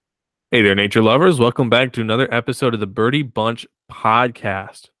Hey there, nature lovers. Welcome back to another episode of the Birdie Bunch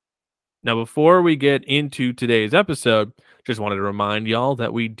podcast. Now, before we get into today's episode, just wanted to remind y'all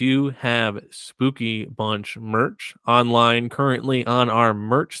that we do have Spooky Bunch merch online currently on our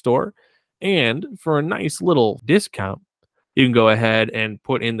merch store. And for a nice little discount, you can go ahead and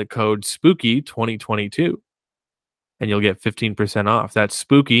put in the code SPOOKY 2022 and you'll get 15% off. That's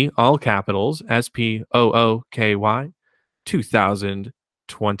Spooky, all capitals, SPOOKY 2022.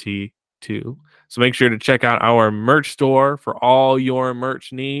 So make sure to check out our merch store for all your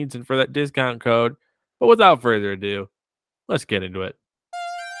merch needs and for that discount code. But without further ado, let's get into it.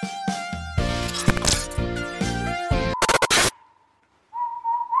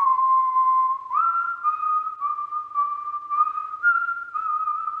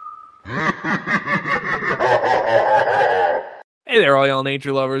 Hey there, all y'all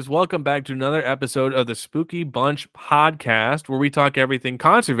nature lovers. Welcome back to another episode of the Spooky Bunch podcast, where we talk everything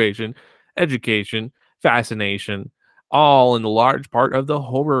conservation, education, fascination, all in the large part of the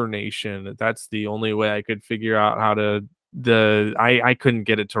horror nation. That's the only way I could figure out how to I couldn't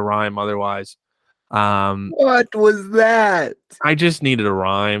get it to rhyme otherwise. What was that? I just needed a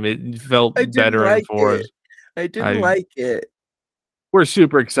rhyme. It felt I didn't better and like forced. it. I didn't like it. We're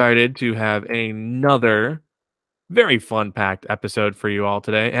super excited to have another very fun packed episode for you all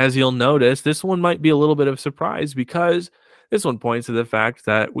today. As you'll notice, this one might be a little bit of a surprise because this one points to the fact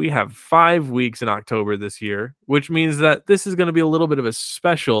that we have 5 weeks in October this year, which means that this is going to be a little bit of a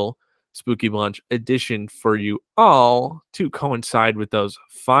special Spooky Bunch edition for you all to coincide with those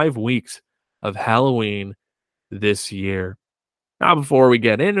 5 weeks of Halloween this year. Now, before we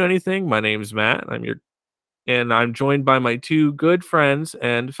get into anything, my name's Matt. I'm joined by my two good friends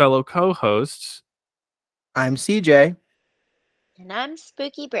and fellow co-hosts. I'm CJ. And I'm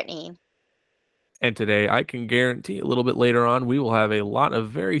Spooky Brittany. And today, I can guarantee a little bit later on, we will have a lot of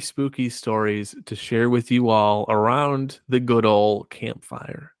very spooky stories to share with you all around the good old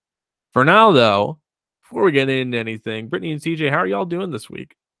campfire. For now, though, before we get into anything, Brittany and CJ, how are y'all doing this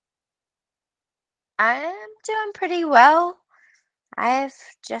week? I'm doing pretty well. I've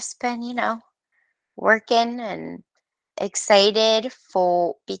just been, working and excited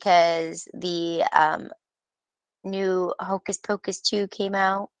because the new Hocus Pocus 2 came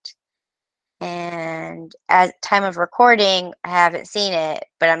out. And at time of recording, I haven't seen it,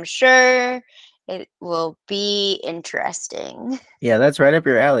 but I'm sure it will be interesting. Yeah, that's right up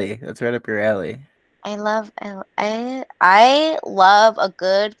your alley. I love a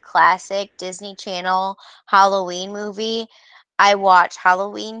good classic Disney Channel Halloween movie. I watch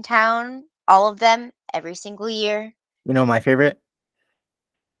Halloween Town, all of them, every single year. You know my favorite?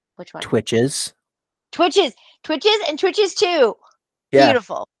 Which one? Twitches. Twitches and Twitches 2. Yeah.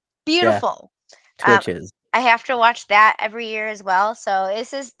 Beautiful. Twitches. I have to watch that every year as well. So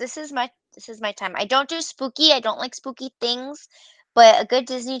this is my time. I don't do spooky. I don't like spooky things, but a good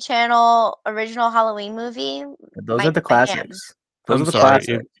Disney Channel original Halloween movie. Those are the classics. I'm sorry,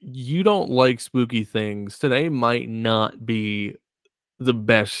 if you don't like spooky things, today might not be the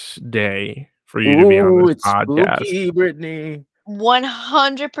best day for you to be on this podcast. Spooky, Brittany.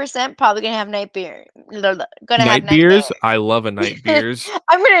 100% probably gonna have night beer. Night beers? I love a night beers.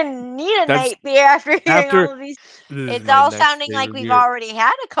 I'm gonna need a night beer after hearing all of these. It's all sounding like we've already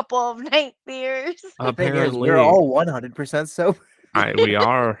had a couple of night beers. Apparently, we're all 100% sober. We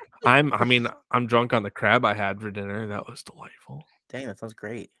are. I'm drunk on the crab I had for dinner. That was delightful. Dang, that sounds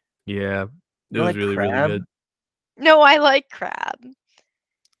great. Yeah, it was really, really good. No, I like crab.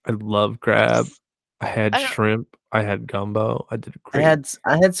 I love crab. I had shrimp. I had gumbo. I did great. I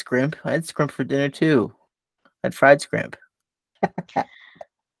had scrimp. I had scrimp for dinner too. I had fried scrimp. I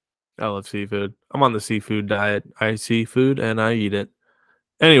love seafood. I'm on the seafood diet. I see food and I eat it.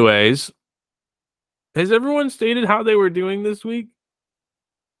 Anyways, has everyone stated how they were doing this week?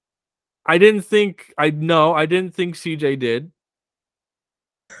 I didn't think CJ did.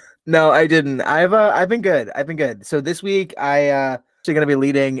 No, I didn't. I've been good. So this week I actually going to be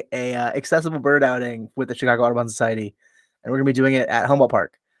leading a accessible bird outing with the Chicago Audubon Society, and we're going to be doing it at Humboldt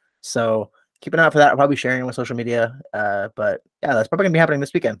Park. So keep an eye out for that. I'll probably be sharing it with social media. But yeah, that's probably going to be happening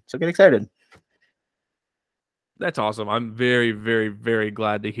this weekend. So get excited. That's awesome. I'm very, very, very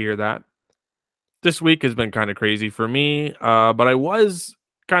glad to hear that. This week has been kind of crazy for me, but I was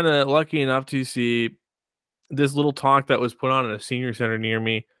kind of lucky enough to see this little talk that was put on at a senior center near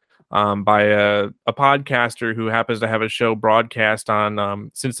me by a podcaster who happens to have a show broadcast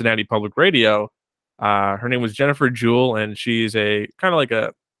on Cincinnati Public Radio. Her name was Jennifer Jewell, and she's a kind of like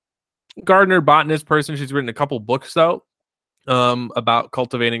a gardener, botanist person. She's written a couple books, though, about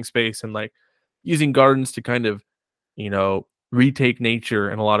cultivating space and like using gardens to kind of, retake nature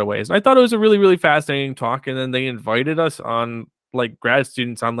in a lot of ways. I thought it was a really, really fascinating talk, and then they invited us on, like, grad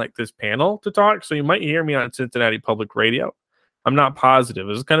students on, like, this panel to talk, so you might hear me on Cincinnati Public Radio. I'm not positive.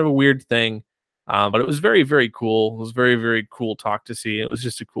 It was kind of a weird thing, but it was very, very cool. It was very, very cool talk to see. It was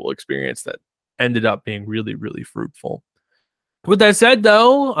just a cool experience that ended up being really, really fruitful. With that said,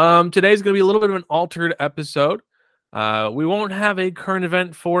 though, today's going to be a little bit of an altered episode. We won't have a current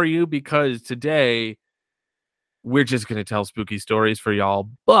event for you because today we're just going to tell spooky stories for y'all.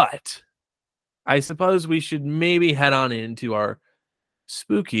 But I suppose we should maybe head on into our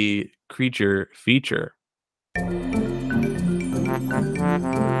spooky creature feature.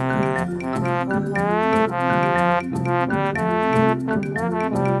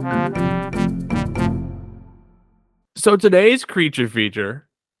 So today's creature feature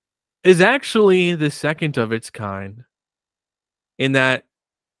is actually the second of its kind, in that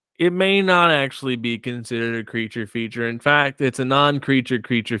it may not actually be considered a creature feature. In fact, it's a non-creature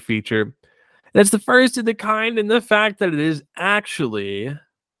creature feature. And it's the first of the kind in the fact that it is actually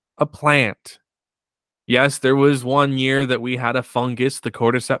a plant. Yes, there was one year that we had a fungus, the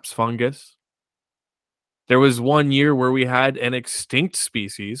cordyceps fungus. There was one year where we had an extinct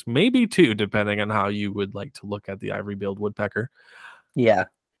species, maybe two, depending on how you would like to look at the ivory-billed woodpecker. Yeah.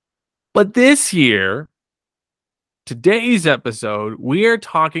 But this year, today's episode, we are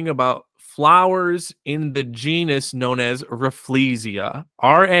talking about flowers in the genus known as Rafflesia,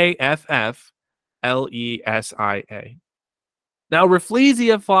 Rafflesia. Now,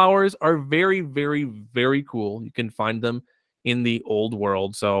 Rafflesia flowers are very, very, very cool. You can find them in the old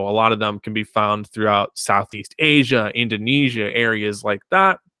world. So a lot of them can be found throughout Southeast Asia, Indonesia, areas like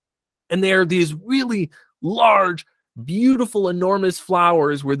that. And they are these really large, beautiful, enormous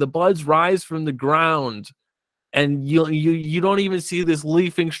flowers where the buds rise from the ground. And you don't even see this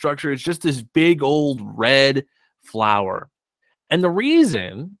leafing structure. It's just this big old red flower. And the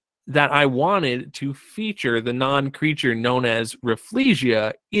reason that I wanted to feature the non-creature known as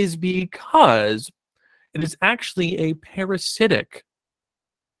Rafflesia is because it is actually a parasitic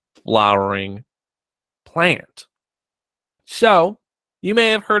flowering plant. So, you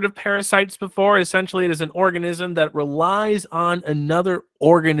may have heard of parasites before. Essentially, it is an organism that relies on another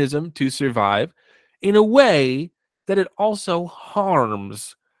organism to survive in a way that it also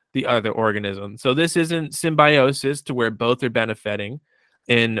harms the other organism. So this isn't symbiosis to where both are benefiting.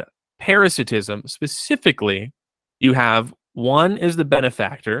 In parasitism, specifically, you have one is the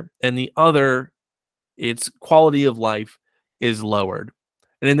benefactor and the other, its quality of life is lowered.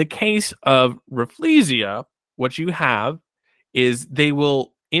 And in the case of Rafflesia, what you have is they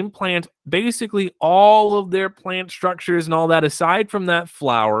will implant basically all of their plant structures and all that aside from that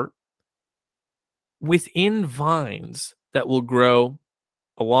flower within vines that will grow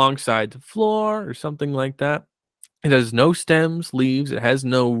alongside the floor or something like that. It has no stems, leaves, it has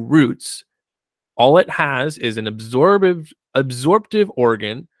no roots. All it has is an absorptive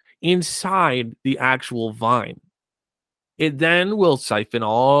organ inside the actual vine. It then will siphon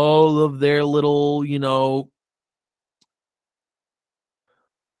all of their little,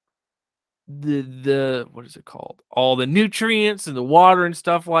 the what is it called? All the nutrients and the water and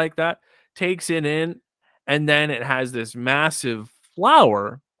stuff like that, takes it in, and then it has this massive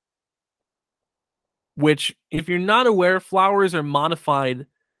flower, which, if you're not aware, flowers are modified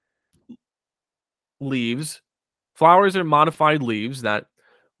leaves. Flowers are modified leaves that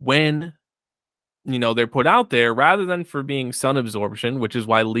when they're put out there, rather than for being sun absorption, which is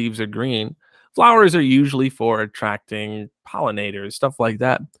why leaves are green, flowers are usually for attracting pollinators, stuff like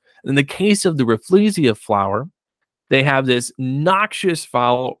that. In the case of the Rafflesia flower, they have this noxious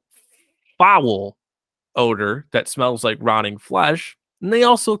foul odor that smells like rotting flesh. And they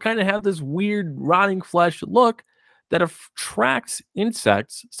also kind of have this weird rotting flesh look that attracts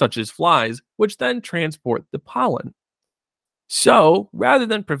insects such as flies, which then transport the pollen. So rather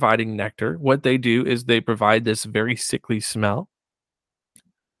than providing nectar, what they do is they provide this very sickly smell.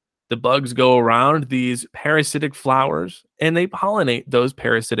 The bugs go around these parasitic flowers and they pollinate those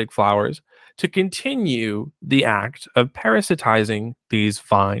parasitic flowers to continue the act of parasitizing these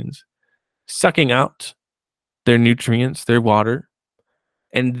vines, sucking out their nutrients, their water,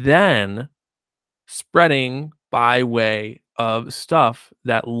 and then spreading by way of stuff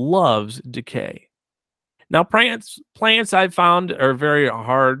that loves decay. Now, plants I've found are very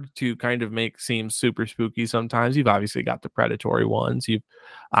hard to kind of make seem super spooky sometimes. You've obviously got the predatory ones. You've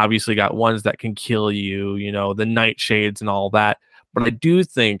obviously got ones that can kill you, the nightshades and all that. But I do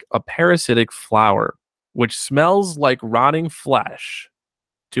think a parasitic flower, which smells like rotting flesh,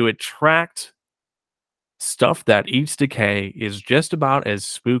 to attract stuff that eats decay is just about as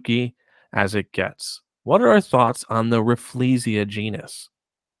spooky as it gets. What are our thoughts on the Rafflesia genus?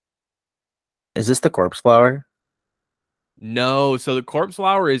 Is this the corpse flower? No, so the corpse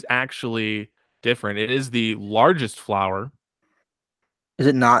flower is actually different. It is the largest flower. Is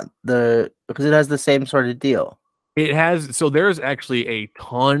it not because it has the same sort of deal? It has, so there's actually a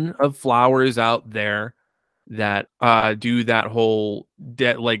ton of flowers out there that do that whole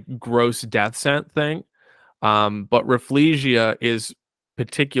like gross death scent thing. But Rafflesia is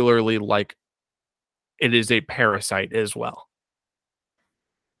particularly like it is a parasite as well.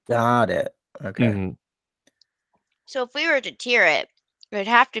 Got it. Okay. Mhm. So if we were to tier it, it'd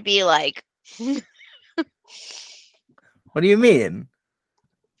have to be like What do you mean?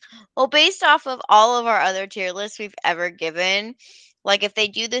 well, based off of all of our other tier lists we've ever given, like if they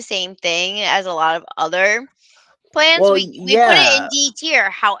do the same thing as a lot of other plants, Well, we put it in yeah. D tier.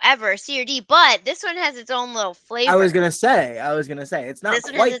 However, C or D, but this one has its own little flavor. I was gonna say, it's not This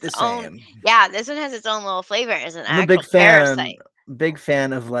one has quite its the own. same. Yeah, this one has its own little flavor. It's an I'm a actual parasite. big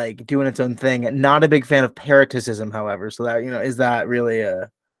fan of like doing its own thing. Not a big fan of parasitism, however. So that is that really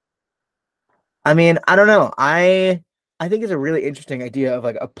a? I mean, I don't know. I think it's a really interesting idea of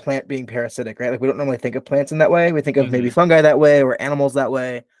like a plant being parasitic, right? Like we don't normally think of plants in that way. We think of maybe fungi that way or animals that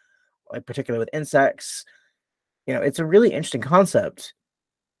way, like particularly with insects. It's a really interesting concept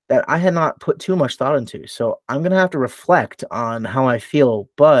that I had not put too much thought into. So I'm gonna have to reflect on how I feel,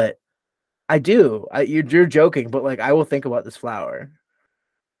 but I do. You're joking, but like I will think about this flower.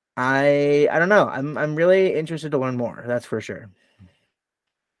 I don't know. I'm really interested to learn more. That's for sure.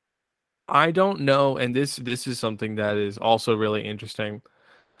 I don't know, and this is something that is also really interesting.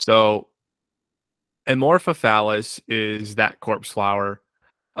 So, Amorphophallus is that corpse flower,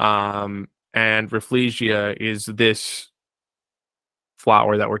 and Rafflesia is this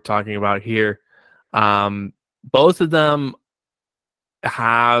flower that we're talking about here. Both of them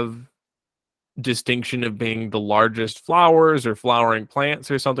have distinction of being the largest flowers or flowering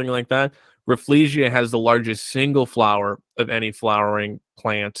plants or something like that. Rafflesia has the largest single flower of any flowering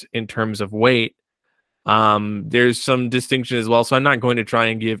plant in terms of weight. There's some distinction as well, so I'm not going to try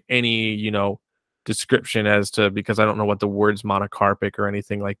and give any, description as to, because I don't know what the words monocarpic or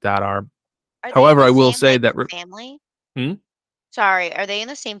anything like that are. Are they in However, the I will same say like that family? Hmm? Sorry, are they in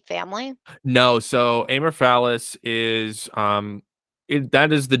the same family? No, so Amorphophallus is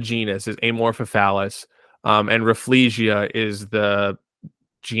that is the genus is Amorphophallus, and Rafflesia is the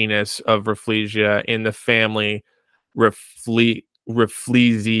genus of Rafflesia in the family Rafflesiidae,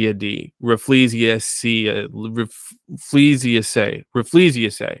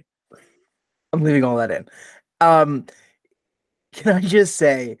 Rafflesiaceae. I'm leaving all that in. Um, can I just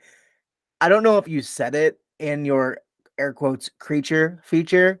say, I don't know if you said it in your air quotes creature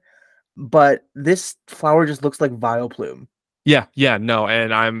feature, but this flower just looks like Vileplume. Yeah, no,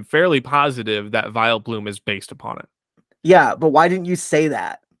 and I'm fairly positive that Vileplume is based upon it. Yeah, but why didn't you say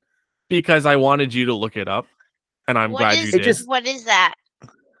that? Because I wanted you to look it up, and I'm glad you did. What is that?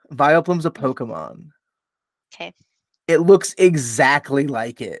 Vileplume's a Pokemon. Okay. It looks exactly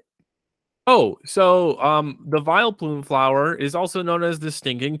like it. Oh, so the Vileplume flower is also known as the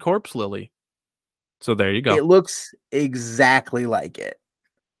stinking corpse lily. So there you go. It looks exactly like it.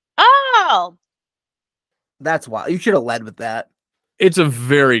 Oh, That's why you should have led with that. It's a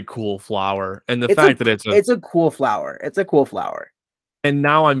very cool flower, and It's a cool flower. It's a cool flower. And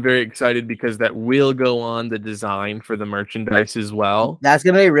now I'm very excited because that will go on the design for the merchandise as well. That's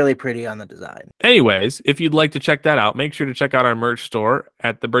gonna be really pretty on the design. Anyways, if you'd like to check that out, make sure to check out our merch store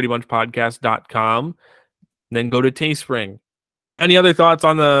at thebirdybunchpodcast.com. Then go to Teespring. Any other thoughts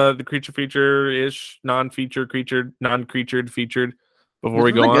on the creature feature-ish, non-featured featured before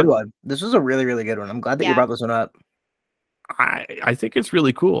we go on? Good one. This was a really, really good one. I'm glad that you brought this one up. I think it's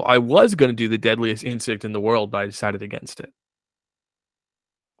really cool. I was going to do the deadliest insect in the world, but I decided against it.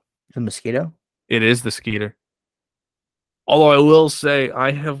 The mosquito? It is the skeeter. Although I will say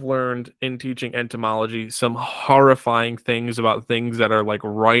I have learned in teaching entomology some horrifying things about things that are like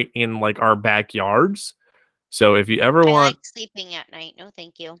right in like our backyards. So if you ever want like sleeping at night, no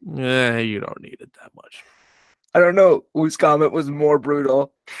thank you. You don't need it that much. I don't know whose comment was more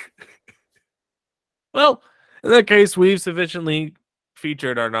brutal. Well, in that case, we've sufficiently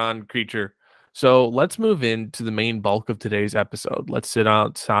featured our non-creature. So let's move into the main bulk of today's episode. Let's sit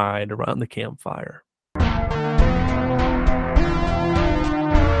outside around the campfire.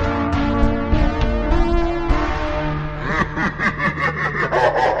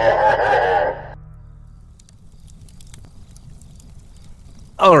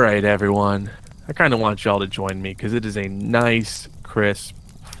 All right, everyone. I kind of want y'all to join me because it is a nice, crisp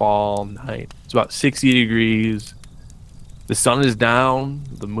fall night. It's about 60 degrees. The sun is down,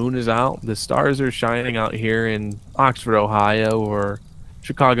 the moon is out, the stars are shining out here in Oxford, Ohio, or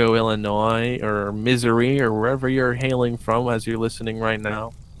Chicago, Illinois, or Missouri, or wherever you're hailing from as you're listening right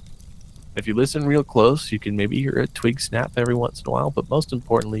now. If you listen real close, you can maybe hear a twig snap every once in a while, but most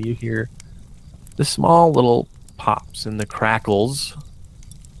importantly, you hear the small little pops and the crackles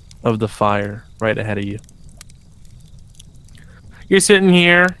of the fire right ahead of you. You're sitting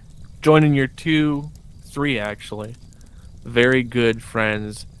here, joining your three actually, very good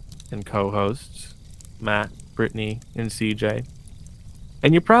friends and co-hosts, Matt, Brittany, and CJ.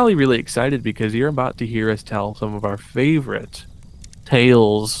 And you're probably really excited because you're about to hear us tell some of our favorite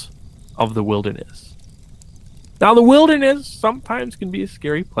tales of the wilderness. Now, the wilderness sometimes can be a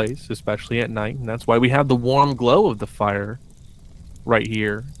scary place, especially at night, and that's why we have the warm glow of the fire right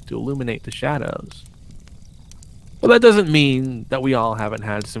here to illuminate the shadows. But that doesn't mean that we all haven't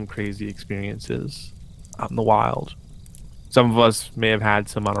had some crazy experiences out in the wild. Some of us may have had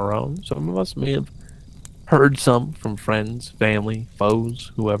some on our own. Some of us may have heard some from friends, family,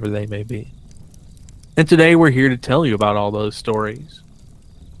 foes, whoever they may be. And today we're here to tell you about all those stories.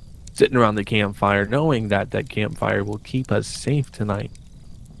 Sitting around the campfire, knowing that that campfire will keep us safe tonight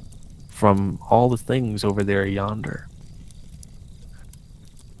from all the things over there yonder.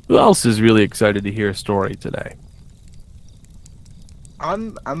 Who else is really excited to hear a story today?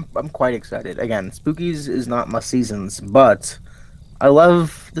 I'm quite excited. Again, Spookies is not my seasons, but I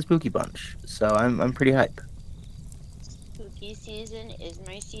love the Spooky Bunch, so I'm pretty hype. Spooky season is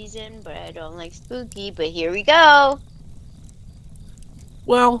my season, but I don't like spooky. But here we go.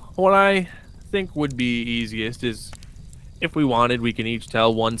 Well, what I think would be easiest is if we wanted, we can each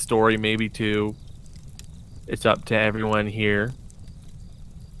tell one story, maybe two. It's up to everyone here.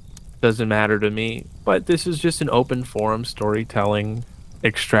 Doesn't matter to me. But this is just an open forum storytelling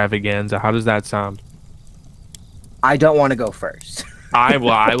extravaganza. How does that sound? I don't want to go first. I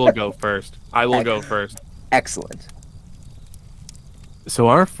will go first. I will go first. Excellent. So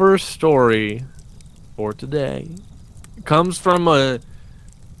our first story for today comes from a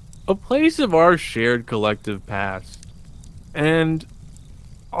place of our shared collective past. And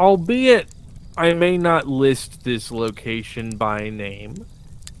albeit I may not list this location by name,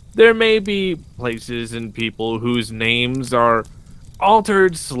 there may be places and people whose names are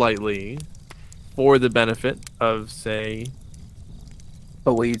altered slightly for the benefit of, say...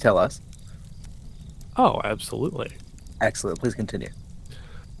 But will you tell us? Oh, absolutely. Excellent. Please continue.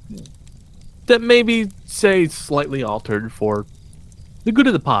 That may be, say, slightly altered for the good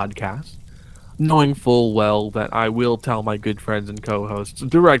of the podcast, knowing full well that I will tell my good friends and co-hosts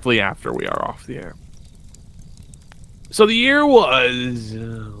directly after we are off the air. So the year was,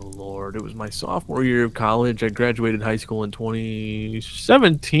 Lord, it was my sophomore year of college. I graduated high school in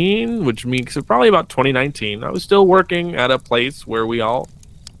 2017, which means probably about 2019. I was still working at a place where we all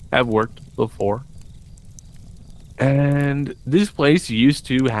have worked before. And this place used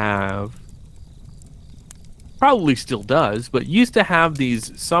to have, probably still does, but used to have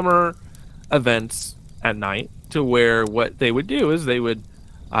these summer events at night to where what they would do is they would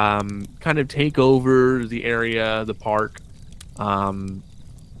kind of take over the area, the park, and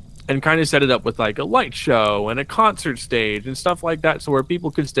kind of set it up with like a light show and a concert stage and stuff like that, so where people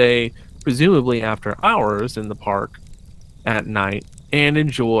could stay presumably after hours in the park at night and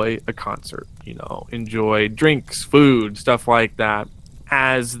enjoy a concert, enjoy drinks, food, stuff like that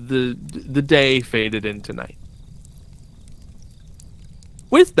as the day faded into night.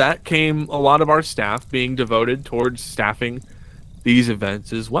 With that came a lot of our staff being devoted towards staffing these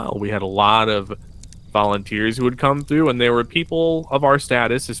events as well. We had a lot of volunteers who would come through, and there were people of our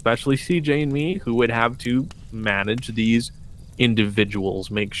status, especially CJ and me, who would have to manage these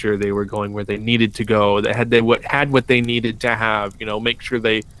individuals, make sure they were going where they needed to go, that had what they needed to have, make sure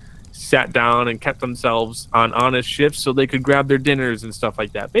they sat down and kept themselves on honest shifts so they could grab their dinners and stuff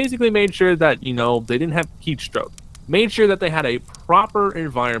like that. Basically made sure that, they didn't have heat stroke. Made sure that they had a proper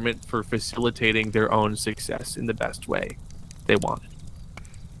environment for facilitating their own success in the best way they wanted.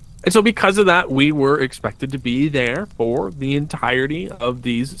 And so because of that, we were expected to be there for the entirety of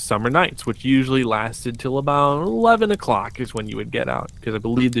these summer nights, which usually lasted till about 11 o'clock is when you would get out, because I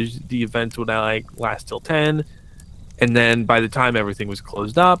believe the events would last till 10, and then by the time everything was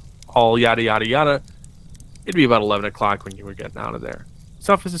closed up, all yada yada yada, it'd be about 11 o'clock when you were getting out of there.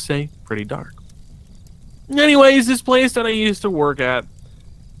 Suffice to say, pretty dark. Anyways, this place that I used to work at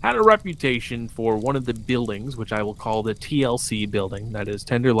had a reputation for one of the buildings, which I will call the TLC building, that is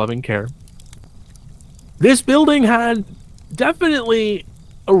Tender Loving Care. This building had definitely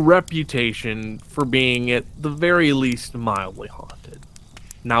a reputation for being at the very least mildly haunted.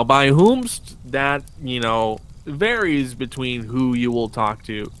 Now, by whomst that, varies between who you will talk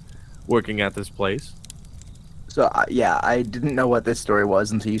to working at this place. So yeah, I didn't know what this story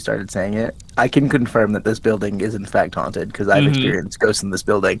was until you started saying it. I can confirm that this building is in fact haunted because I've experienced ghosts in this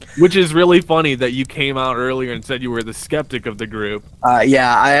building. Which is really funny that you came out earlier and said you were the skeptic of the group.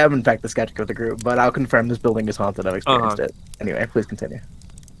 Yeah, I am in fact the skeptic of the group, but I'll confirm this building is haunted. I've experienced it. Anyway, please continue.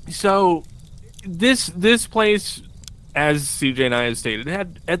 So, this place, as CJ and I have stated,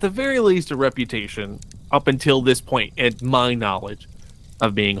 had at the very least a reputation up until this point, at my knowledge,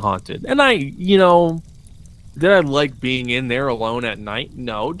 of being haunted. And did I like being in there alone at night?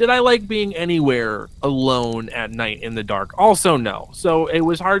 No. Did I like being anywhere alone at night in the dark? Also no. So it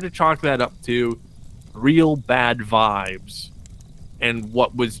was hard to chalk that up to real bad vibes and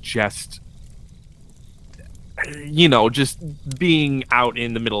what was just just being out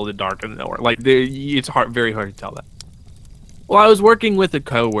in the middle of the dark and nowhere. Like it's very hard to tell that. Well, I was working with a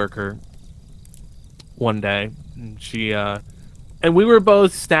coworker one day, and and we were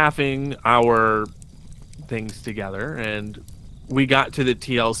both staffing our things together, and we got to the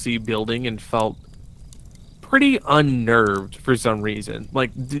TLC building and felt pretty unnerved for some reason,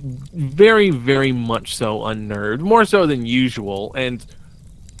 like very, very much so unnerved, more so than usual. And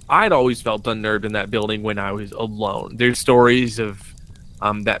I'd always felt unnerved in that building when I was alone. There's stories of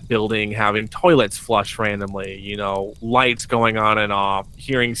that building having toilets flush randomly, lights going on and off,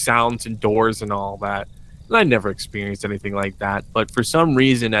 hearing sounds and doors and all that. And I never experienced anything like that. But for some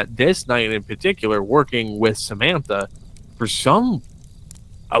reason, at this night in particular, working with Samantha, for some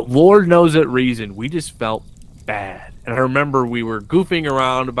Lord knows it reason, we just felt bad. And I remember we were goofing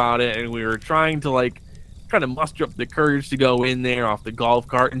around about it, and we were trying to muster up the courage to go in there off the golf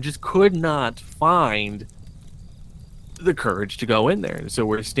cart, and just could not find the courage to go in there. And so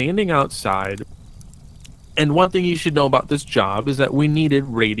we're standing outside. And one thing you should know about this job is that we needed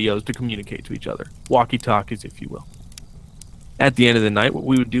radios to communicate to each other. Walkie-talkies, if you will. At the end of the night, what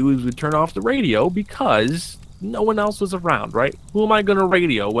we would do is we'd turn off the radio because no one else was around, right? Who am I going to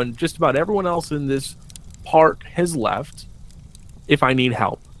radio when just about everyone else in this part has left if I need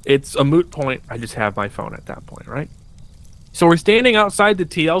help? It's a moot point. I just have my phone at that point, right? So we're standing outside the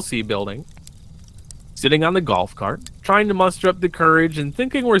TLC building, sitting on the golf cart, trying to muster up the courage and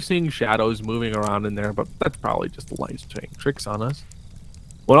thinking we're seeing shadows moving around in there, but that's probably just the lights playing tricks on us.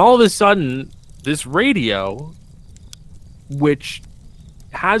 When all of a sudden, this radio, which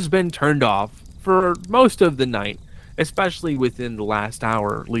has been turned off for most of the night, especially within the last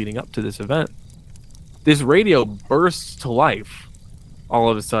hour leading up to this event, this radio bursts to life all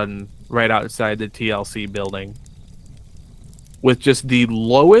of a sudden right outside the TLC building, with just the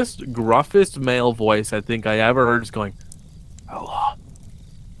lowest, gruffest male voice I think I ever heard, just going, "Hello.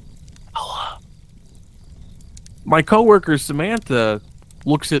 Hello." My coworker Samantha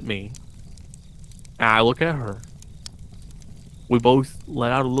looks at me, and I look at her. We both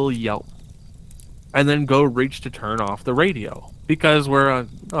let out a little yelp, and then go reach to turn off the radio because we're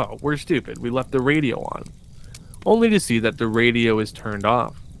stupid. We left the radio on, only to see that the radio is turned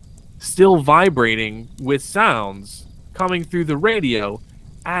off, still vibrating with sounds coming through the radio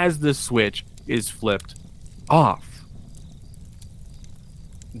as the switch is flipped off.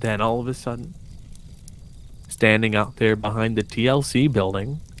 Then all of a sudden, standing out there behind the TLC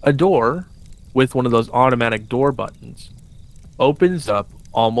building, a door with one of those automatic door buttons opens up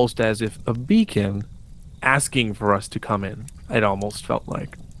almost as if a beacon asking for us to come in. It almost felt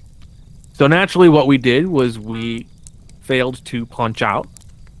like. So naturally what we did was we failed to punch out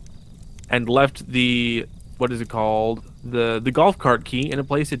and left the the golf cart key in a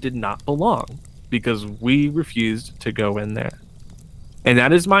place it did not belong because we refused to go in there. And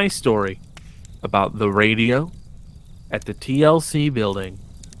that is my story about the radio at the TLC building.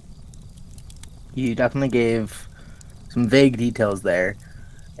 You definitely gave some vague details there.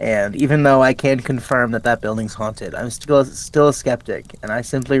 And even though I can confirm that building's haunted, I'm still a skeptic, and I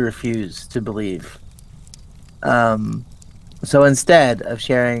simply refuse to believe. So instead of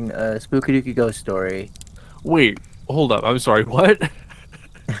sharing a spooky dooky ghost story... Wait, hold up. I'm sorry, what?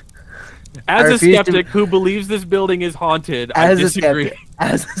 As a skeptic who believes this building is haunted, I disagree.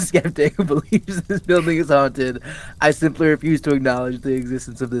 As a skeptic who believes this building is haunted, I simply refuse to acknowledge the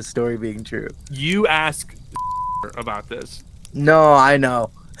existence of this story being true. You ask about this. No, I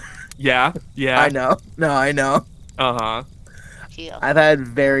know. Yeah? I know. No, I know. Uh-huh. I've had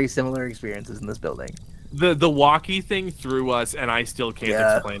very similar experiences in this building. The walkie thing threw us, and I still can't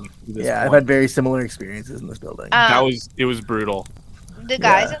explain it to this point. I've had very similar experiences in this building. It was brutal. The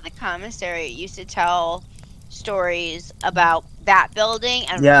guys at the commissary used to tell stories about that building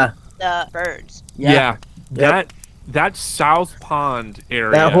and the birds. Yeah. That South Pond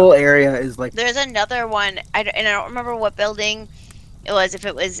area. That whole area is like. There's another one, and I don't remember what building it was.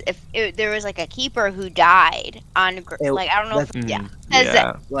 There was like a keeper who died on like I don't know if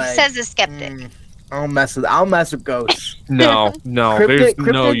says the skeptic. I'll mess with ghosts. No, there's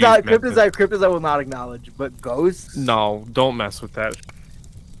no use. Cryptids I will not acknowledge, but ghosts. No, don't mess with that.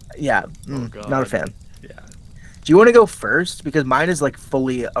 Yeah, not a fan. Yeah. Do you want to go first? Because mine is like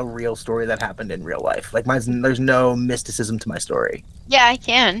fully a real story that happened in real life. Like there's no mysticism to my story. Yeah, I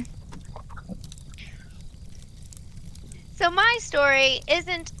can. So my story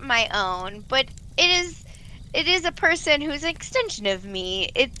isn't my own, but it is a person who's an extension of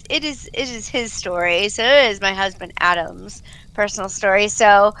me. It is his story. So it is my husband Adam's personal story.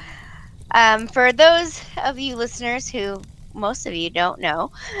 So for those of you listeners who most of you don't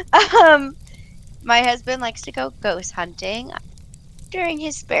know, my husband likes to go ghost hunting during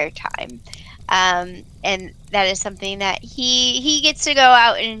his spare time. And that is something that he gets to go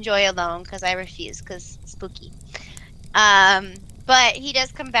out and enjoy alone because I refuse because it's spooky. But he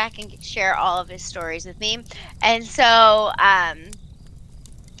does come back and share all of his stories with me. And so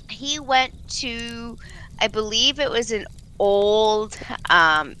he went to, I believe it was an old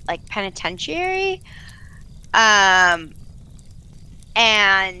like penitentiary. And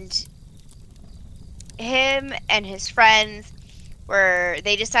him and his friends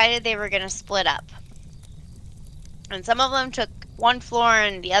they decided they were going to split up. And some of them took one floor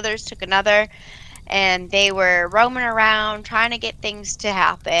and the others took another. And they were roaming around trying to get things to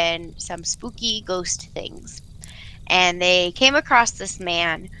happen, some spooky ghost things. And they came across this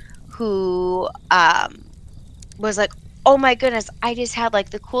man who was like, oh my goodness, I just had like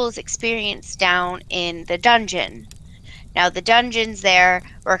the coolest experience down in the dungeon. Now the dungeons there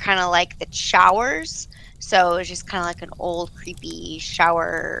were kind of like the showers. So it was just kind of like an old creepy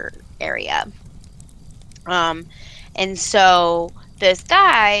shower area. And so this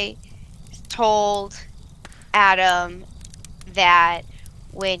guy told Adam that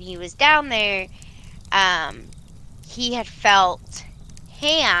when he was down there, he had felt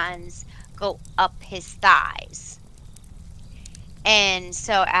hands go up his thighs. And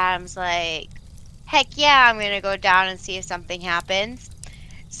so Adam's like, heck yeah, I'm going to go down and see if something happens.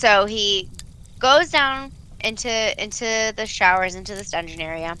 So he goes down into the showers, into this dungeon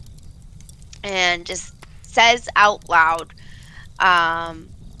area, and just says out loud,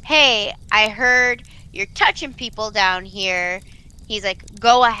 hey, I heard you're touching people down here. He's like,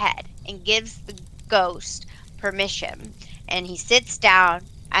 go ahead, and gives the ghost permission. And he sits down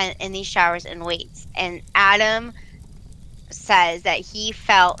in these showers and waits. And Adam says that he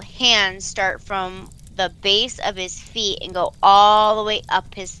felt hands start from the base of his feet and go all the way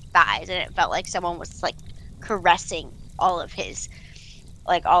up his thighs. And it felt like someone was like caressing all of his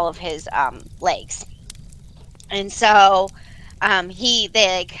legs. And so they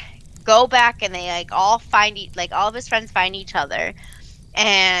like go back and they like all find all of his friends find each other,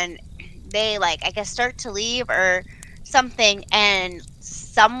 and they like I guess start to leave or something, and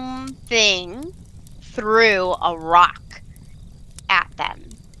something threw a rock at them.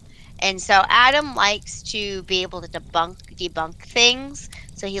 And so Adam likes to be able to debunk things,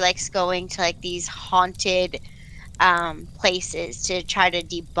 so he likes going to like these haunted places to try to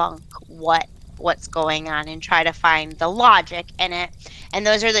debunk what's going on and try to find the logic in it. And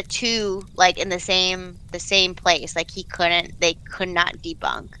those are the two like in the same place. Like they could not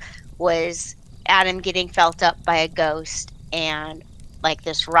debunk was Adam getting felt up by a ghost and like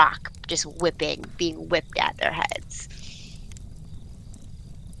this rock just being whipped at their heads.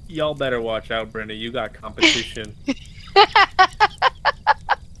 Y'all better watch out, Brenda. You got competition.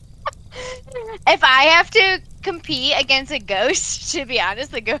 If I have to compete against a ghost, to be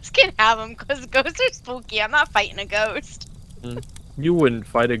honest, the ghost can have them because ghosts are spooky. I'm not fighting a ghost. You wouldn't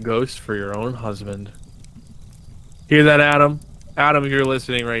fight a ghost for your own husband. Hear that, Adam? Adam, if you're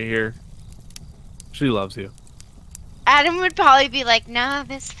listening right here, she loves you. Adam would probably be like, nah,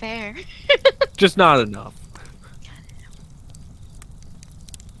 that's fair. Just not enough.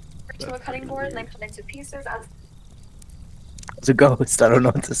 To a cutting board and then cut into pieces as It's a ghost. I don't know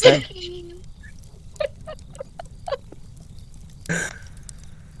what to say.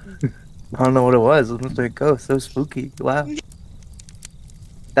 I don't know what it was. It was like a ghost. So spooky. Wow.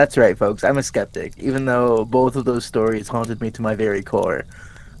 That's right, folks. I'm a skeptic. Even though both of those stories haunted me to my very core,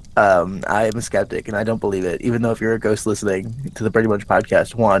 I am a skeptic and I don't believe it. Even though if you're a ghost listening to the Brady Bunch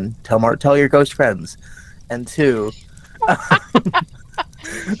podcast, one, tell your ghost friends, and two,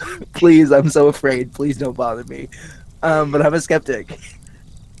 please, I'm so afraid. Please don't bother me. But I'm a skeptic.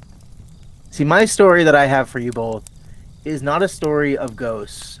 See, my story that I have for you both is not a story of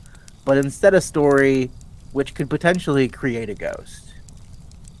ghosts, but instead a story which could potentially create a ghost.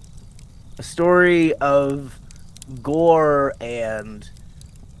 A story of gore and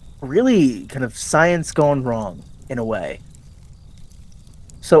really kind of science gone wrong in a way.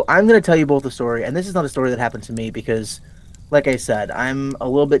 So I'm going to tell you both the story, and this is not a story that happened to me because, like I said, I'm a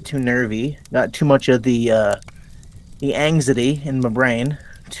little bit too nervy, not too much of the anxiety in my brain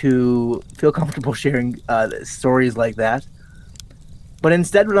to feel comfortable sharing stories like that. But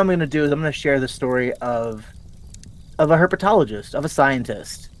instead, what I'm going to do is I'm going to share the story of a herpetologist, of a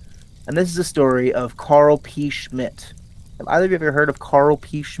scientist. And this is a story of Carl P. Schmidt. Have either of you ever heard of Carl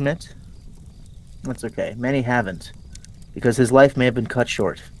P. Schmidt? That's okay. Many haven't, because his life may have been cut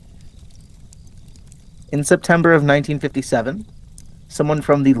short. In September of 1957, someone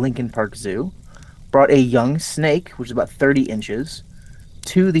from the Lincoln Park Zoo brought a young snake, which is about 30 inches,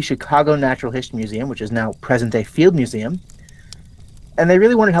 to the Chicago Natural History Museum, which is now present-day Field Museum, and they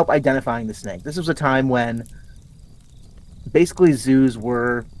really wanted help identifying the snake. This was a time when basically zoos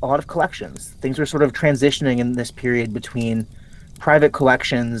were a lot of collections. Things were sort of transitioning in this period between private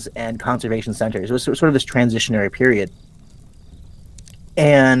collections and conservation centers. It was sort of this transitionary period.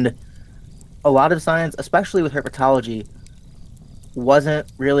 And a lot of science, especially with herpetology, wasn't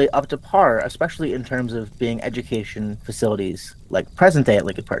really up to par, especially in terms of being education facilities like present day at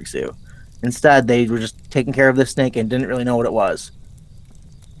Lincoln Park Zoo. Instead, they were just taking care of this snake and didn't really know what it was.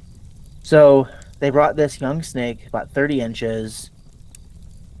 So they brought this young snake, about 30 inches,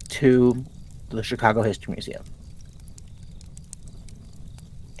 to the Chicago History Museum.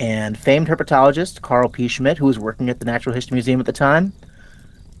 And famed herpetologist Carl P. Schmidt, who was working at the Natural History Museum at the time,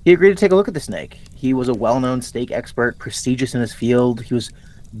 he agreed to take a look at the snake. He was a well-known snake expert, prestigious in his field. He was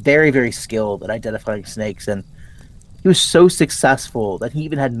very, very skilled at identifying snakes, and he was so successful that he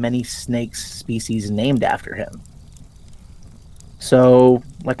even had many snake species named after him. So,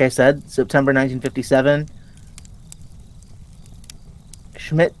 like I said, September 1957,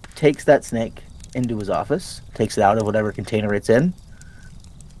 Schmidt takes that snake into his office, takes it out of whatever container it's in,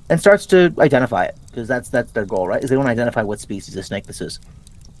 and starts to identify it, because that's their goal, right? Is they want to identify what species of snake this is.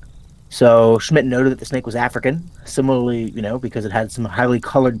 So Schmidt noted that the snake was African, similarly, because it had some highly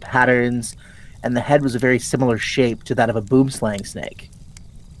colored patterns, and the head was a very similar shape to that of a boomslang snake,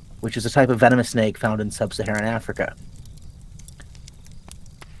 which is a type of venomous snake found in sub-Saharan Africa.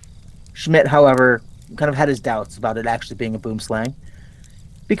 Schmidt, however, kind of had his doubts about it actually being a boomslang,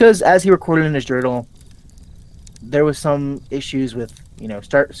 because as he recorded in his journal, there was some issues with,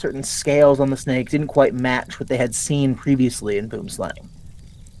 certain scales on the snake didn't quite match what they had seen previously in boomslang.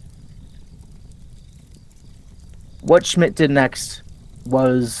 What Schmidt did next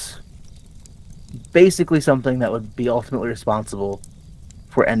was basically something that would be ultimately responsible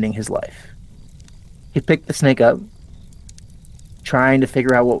for ending his life. He picked the snake up, trying to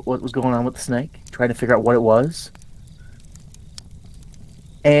figure out what was going on with the snake, trying to figure out what it was.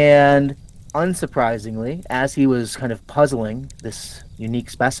 And unsurprisingly, as he was kind of puzzling this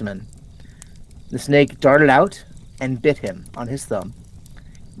unique specimen, the snake darted out and bit him on his thumb,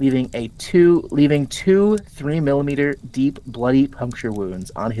 leaving two 3mm deep bloody puncture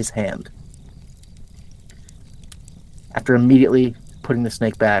wounds on his hand. After immediately putting the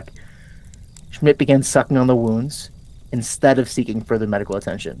snake back, Schmidt began sucking on the wounds instead of seeking further medical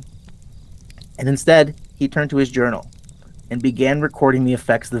attention. And instead, he turned to his journal and began recording the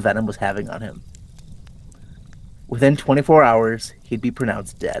effects the venom was having on him. Within 24 hours, he'd be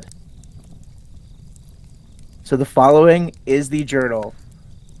pronounced dead. So the following is the journal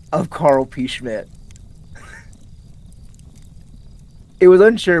of Carl P. Schmidt. It was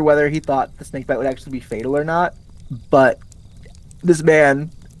unsure whether he thought the snake bite would actually be fatal or not, but this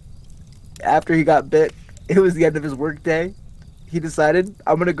man, after he got bit, it was the end of his workday. He decided,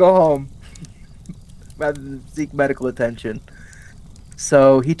 I'm going to go home rather than seek medical attention.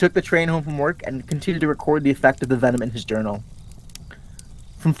 So he took the train home from work and continued to record the effect of the venom in his journal.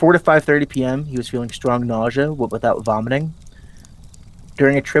 From 4 to 5:30 p.m., he was feeling strong nausea without vomiting.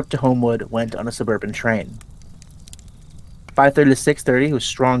 During a trip to Homewood, went on a suburban train. 5:30 to 6:30, he was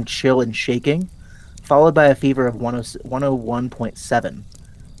strong chill and shaking, followed by a fever of 101.7.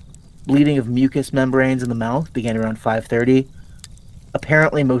 Bleeding of mucous membranes in the mouth began around 5:30,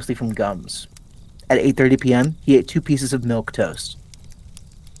 apparently mostly from gums. At 8:30 p.m., he ate 2 pieces of milk toast.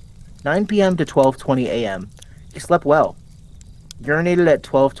 9 p.m. to 12:20 a.m., he slept well. Urinated at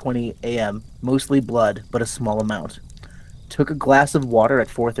 12:20 a.m., mostly blood, but a small amount. Took a glass of water at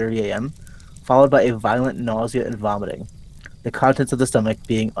 4:30 a.m., followed by a violent nausea and vomiting, the contents of the stomach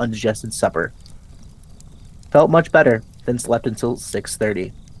being undigested supper. Felt much better, then slept until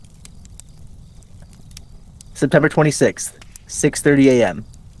 6:30. September 26th, 6:30 a.m.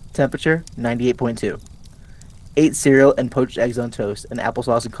 Temperature 98.2. ate cereal and poached eggs on toast, and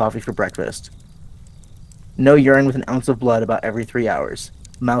applesauce and coffee for breakfast. No urine with an ounce of blood about every 3 hours.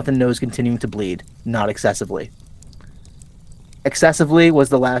 Mouth and nose continuing to bleed, not excessively. Excessively was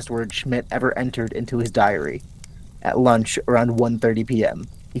the last word Schmidt ever entered into his diary. At lunch, around 1:30 p.m.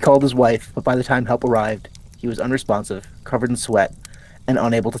 He called his wife, but by the time help arrived, he was unresponsive, covered in sweat, and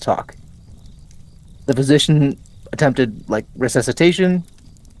unable to talk. The physician attempted, resuscitation,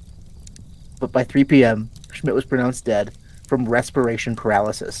 but by 3 p.m., Schmidt was pronounced dead from respiration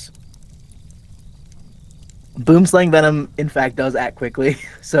paralysis. Boomslang venom, in fact, does act quickly,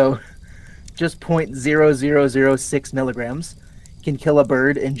 so just 0.0006 milligrams can kill a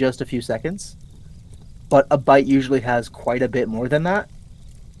bird in just a few seconds, but a bite usually has quite a bit more than that.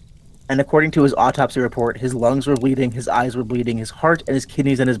 And according to his autopsy report, his lungs were bleeding, his eyes were bleeding, his heart and his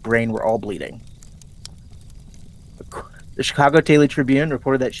kidneys and his brain were all bleeding. The Chicago Daily Tribune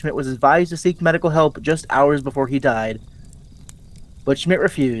reported that Schmidt was advised to seek medical help just hours before he died, but Schmidt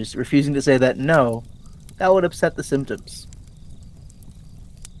refused, refusing to say that no, that would upset the symptoms.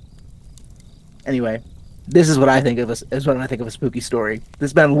 Anyway, this is what I think of a spooky story.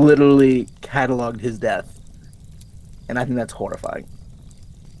 This man literally cataloged his death, and I think that's horrifying.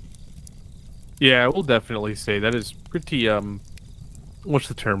 Yeah, I will definitely say that is pretty what's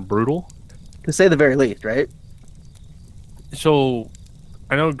the term? Brutal? To say the very least, right? So,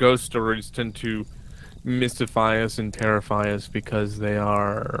 I know ghost stories tend to mystify us and terrify us because they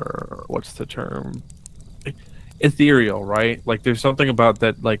are, what's the term? Ethereal, right? Like, there's something about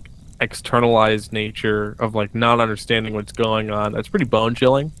that, like, externalized nature of, like, not understanding what's going on. That's pretty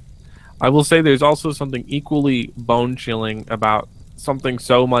bone-chilling. I will say there's also something equally bone-chilling about something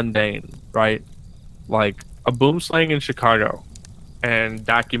so mundane, right? Like, a boomslang in Chicago and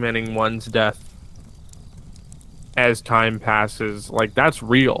documenting one's death as time passes. Like, that's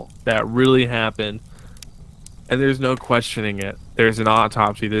real. That really happened. And there's no questioning it. There's an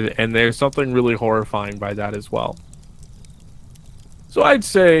autopsy, and there's something really horrifying by that as well. So I'd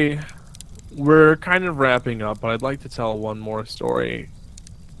say we're kind of wrapping up, but I'd like to tell one more story.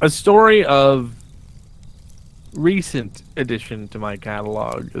 A story of recent addition to my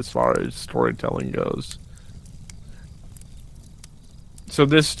catalog as far as storytelling goes. So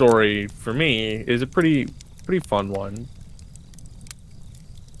this story, for me, is a pretty fun one.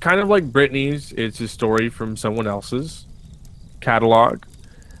 Kind of like Brittany's, it's a story from someone else's catalog.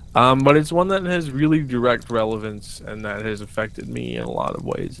 But it's one that has really direct relevance and that has affected me in a lot of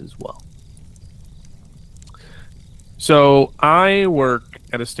ways as well. So I work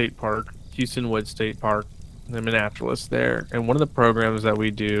at a state park, Houston Woods State Park. I'm a naturalist there, and one of the programs that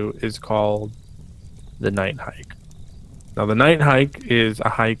we do is called the Night Hike. Now, the Night Hike is a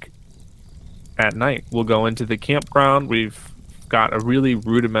hike at night. We'll go into the campground. We've got a really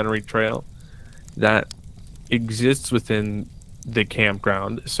rudimentary trail that exists within the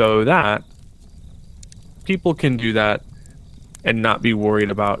campground so that people can do that and not be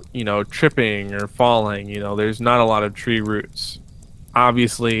worried about, tripping or falling. There's not a lot of tree roots.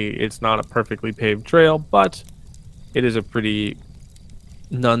 Obviously, it's not a perfectly paved trail, but it is a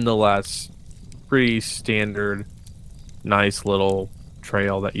nonetheless, pretty standard, nice little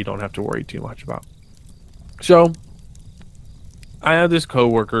trail that you don't have to worry too much about. So, I have this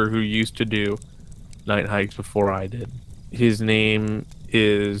coworker who used to do night hikes before I did. His name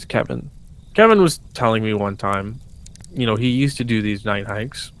is Kevin. Kevin was telling me one time, he used to do these night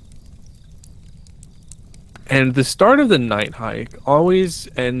hikes. And the start of the night hike always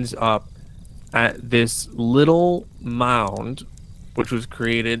ends up at this little mound, which was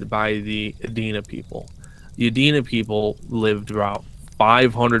created by the Adena people. The Adena people lived about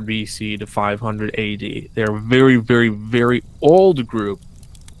 500 BC to 500 AD. They're a very, very, very old group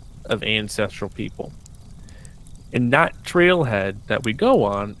of ancestral people. And that trailhead that we go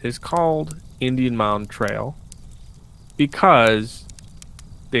on is called Indian Mound Trail because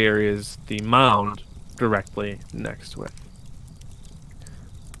there is the mound directly next to it.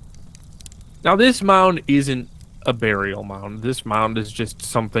 Now, this mound isn't a burial mound. This mound is just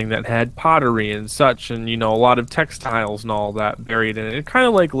something that had pottery and such, and a lot of textiles and all that buried in it. It kind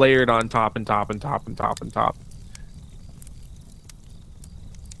of like layered on top and top and top and top and top.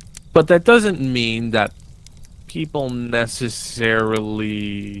 But that doesn't mean that people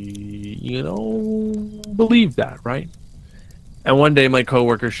necessarily, believe that, right? And one day my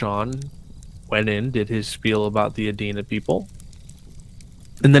coworker Sean went in, did his spiel about the Adena people,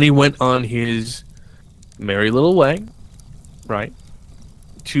 and then he went on his merry little way, right,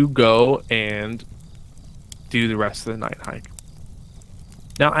 to go and do the rest of the night hike.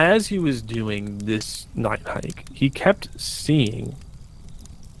 Now, as he was doing this night hike, he kept seeing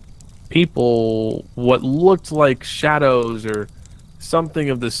people, what looked like shadows or something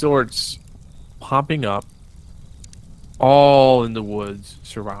of the sorts, popping up all in the woods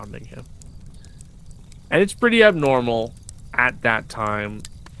surrounding him. And it's pretty abnormal at that time,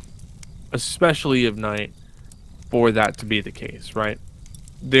 especially of night, for that to be the case, right?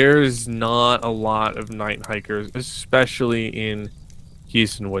 There's not a lot of night hikers, especially in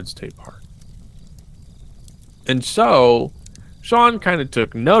Houston Woods State Park. And so, Sean kind of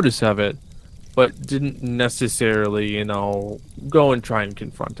took notice of it, but didn't necessarily, go and try and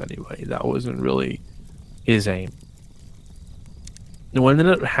confront anyway. That wasn't really his aim. And what ended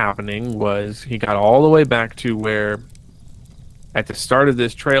up happening was he got all the way back to where, at the start of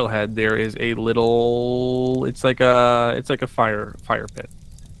this trailhead, there is a little. It's like a fire pit.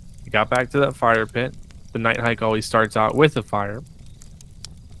 He got back to that fire pit. The night hike always starts out with a fire.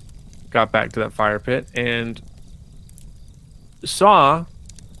 Got back to that fire pit and saw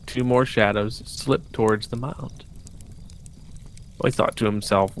two more shadows slip towards the mound. Well, he thought to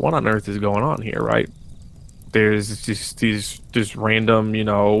himself, what on earth is going on here, right? There's just these random,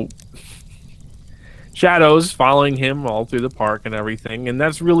 shadows following him all through the park and everything. And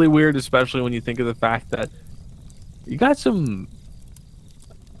that's really weird, especially when you think of the fact that you got some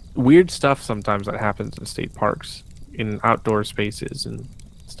weird stuff sometimes that happens in state parks, in outdoor spaces and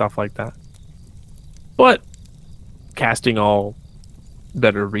stuff like that. But casting all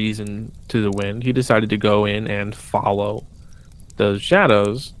better reason to the wind, he decided to go in and follow those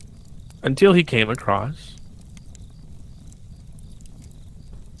shadows until he came across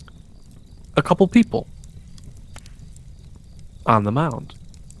a couple people on the mound.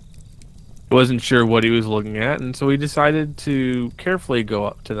 He wasn't sure what he was looking at, and so he decided to carefully go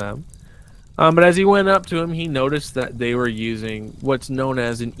up to them. But as he went up to him, he noticed that they were using what's known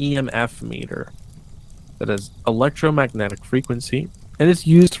as an EMF meter. That is electromagnetic frequency, and it's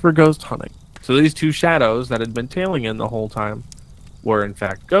used for ghost hunting. So these two shadows that had been tailing him the whole time were in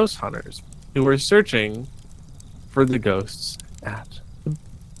fact ghost hunters who were searching for the ghosts at the,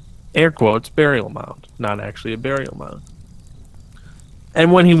 air quotes, burial mound. Not actually a burial mound.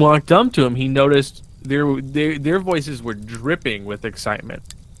 And when he walked up to him, he noticed their voices were dripping with excitement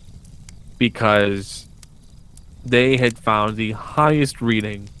because they had found the highest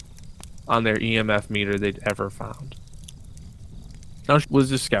reading on their EMF meter they'd ever found. Now,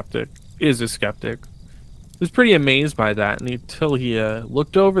 was a skeptic, is a skeptic, was pretty amazed by that until he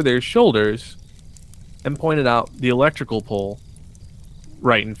looked over their shoulders and pointed out the electrical pole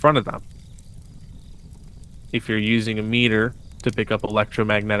right in front of them. If you're using a meter to pick up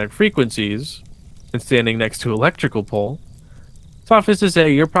electromagnetic frequencies and standing next to an electrical pole, tough is to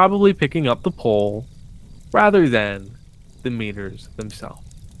say you're probably picking up the pole rather than the meters themselves.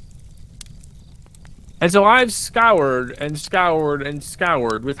 And so I've scoured and scoured and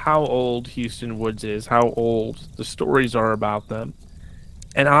scoured with how old Houston Woods is, how old the stories are about them.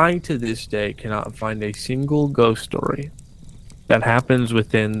 And I, to this day, cannot find a single ghost story that happens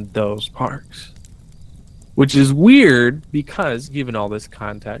within those parks. Which is weird because, given all this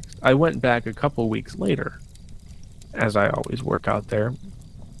context, I went back a couple weeks later, as I always work out there.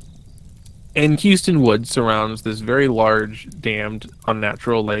 And Houston Woods surrounds this very large, dammed,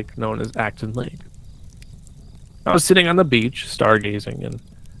 unnatural lake known as Acton Lake. I was sitting on the beach, stargazing, and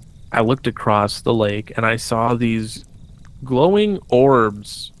I looked across the lake, and I saw these glowing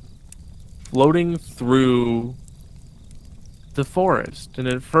orbs floating through the forest. And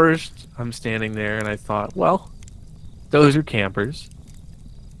at first, I'm standing there, and I thought, well, those are campers.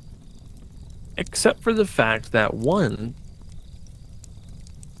 Except for the fact that, one,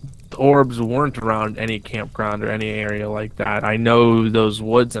 the orbs weren't around any campground or any area like that. I know those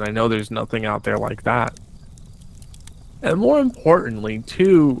woods, and I know there's nothing out there like that. And more importantly,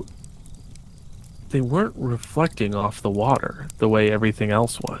 too, they weren't reflecting off the water the way everything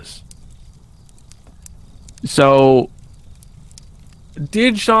else was. So,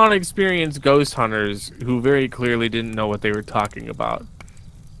 did Sean experience ghost hunters who very clearly didn't know what they were talking about?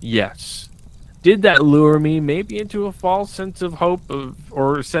 Yes. Did that lure me maybe into a false sense of hope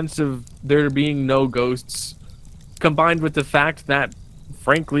or sense of there being no ghosts, combined with the fact that,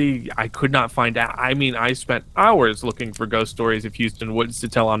 frankly, I could not find out. I mean, I spent hours looking for ghost stories of Houston Woods to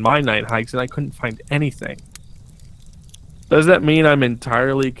tell on my night hikes, and I couldn't find anything. Does that mean I'm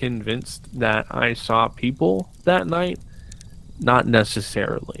entirely convinced that I saw people that night? Not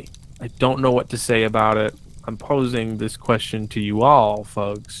necessarily. I don't know what to say about it. I'm posing this question to you all,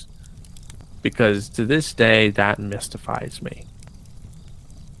 folks, because to this day, that mystifies me.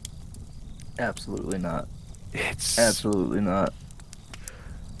 Absolutely not. It's Absolutely not.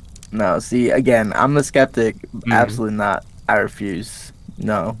 No, see, again, I'm the skeptic. Absolutely not. I refuse.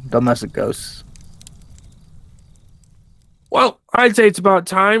 No, don't mess with ghosts. Well, I'd say it's about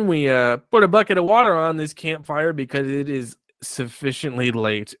time we put a bucket of water on this campfire because it is sufficiently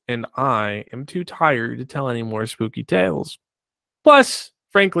late and I am too tired to tell any more spooky tales. Plus,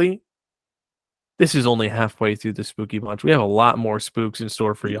 frankly, this is only halfway through the spooky bunch. We have a lot more spooks in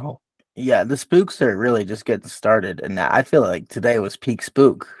store for y'all. Yeah, the spooks are really just getting started, and I feel like today was peak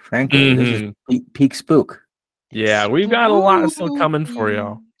spook. Frankly, this is peak spook. Yeah, we've got a lot still coming for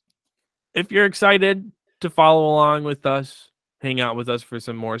y'all. If you're excited to follow along with us, hang out with us for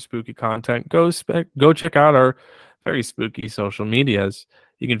some more spooky content, go check out our very spooky social medias.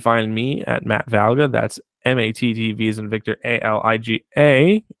 You can find me at Matt Valga. That's MATTV as in Victor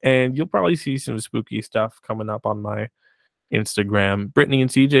ALIGA. And you'll probably see some spooky stuff coming up on my Instagram. Brittany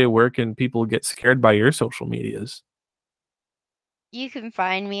and CJ, where can people get scared by your social medias? You can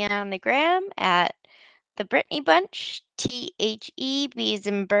find me on the gram at the Brittany Bunch, THEB as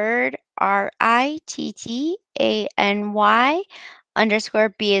in bird, RITTANY _B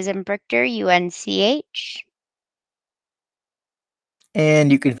as in Victor, UNCH.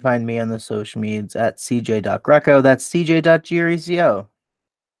 And you can find me on the social medias at cj.greco. That's cj.greco.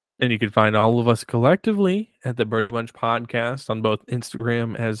 And you can find all of us collectively at the Bird Bunch Podcast on both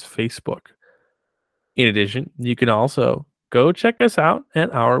Instagram as Facebook. In addition, you can also go check us out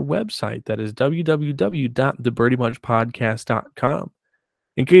at our website. That is www.thebirdybunchpodcast.com.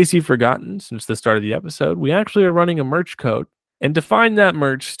 In case you've forgotten, since the start of the episode, we actually are running a merch code. And to find that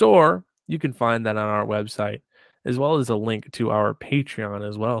merch store, you can find that on our website, as well as a link to our Patreon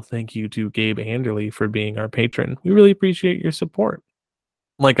as well. Thank you to Gabe Anderley for being our patron. We really appreciate your support.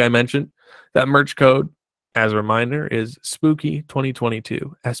 Like I mentioned, that merch code, as a reminder, is Spooky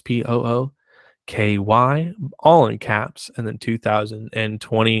 2022, SPOOKY, all in caps, and then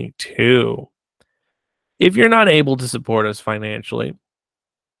 2022. If you're not able to support us financially,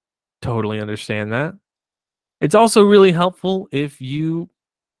 totally understand that. It's also really helpful if you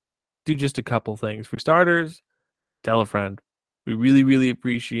do just a couple things. For starters, tell a friend. We really, really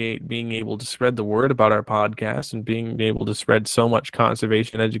appreciate being able to spread the word about our podcast and being able to spread so much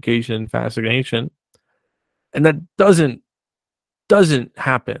conservation, education, and fascination. And that doesn't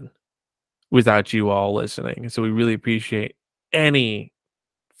happen without you all listening. So we really appreciate any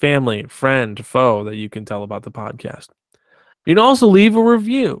family, friend, foe that you can tell about the podcast. You can also leave a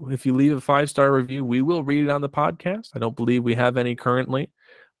review. If you leave a 5-star review, we will read it on the podcast. I don't believe we have any currently,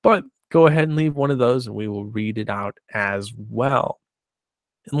 but go ahead and leave one of those and we will read it out as well.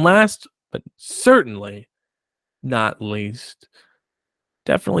 And last, but certainly not least,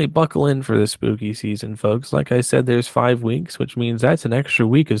 definitely buckle in for the spooky season, folks. Like I said, there's 5 weeks, which means that's an extra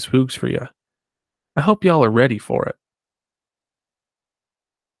week of spooks for you. I hope y'all are ready for it.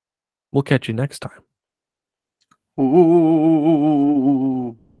 We'll catch you next time.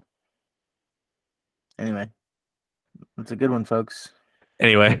 Ooh. Anyway, that's a good one, folks.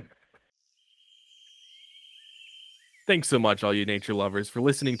 Anyway. Thanks so much, all you nature lovers, for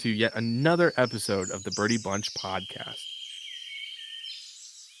listening to yet another episode of the Birdie Bunch podcast.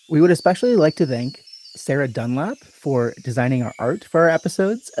 We would especially like to thank Sarah Dunlap for designing our art for our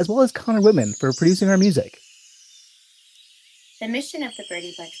episodes, as well as Connor Whitman for producing our music. The mission of the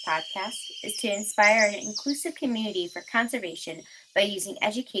Birdie Bunch podcast is to inspire an inclusive community for conservation by using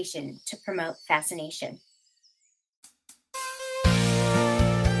education to promote fascination.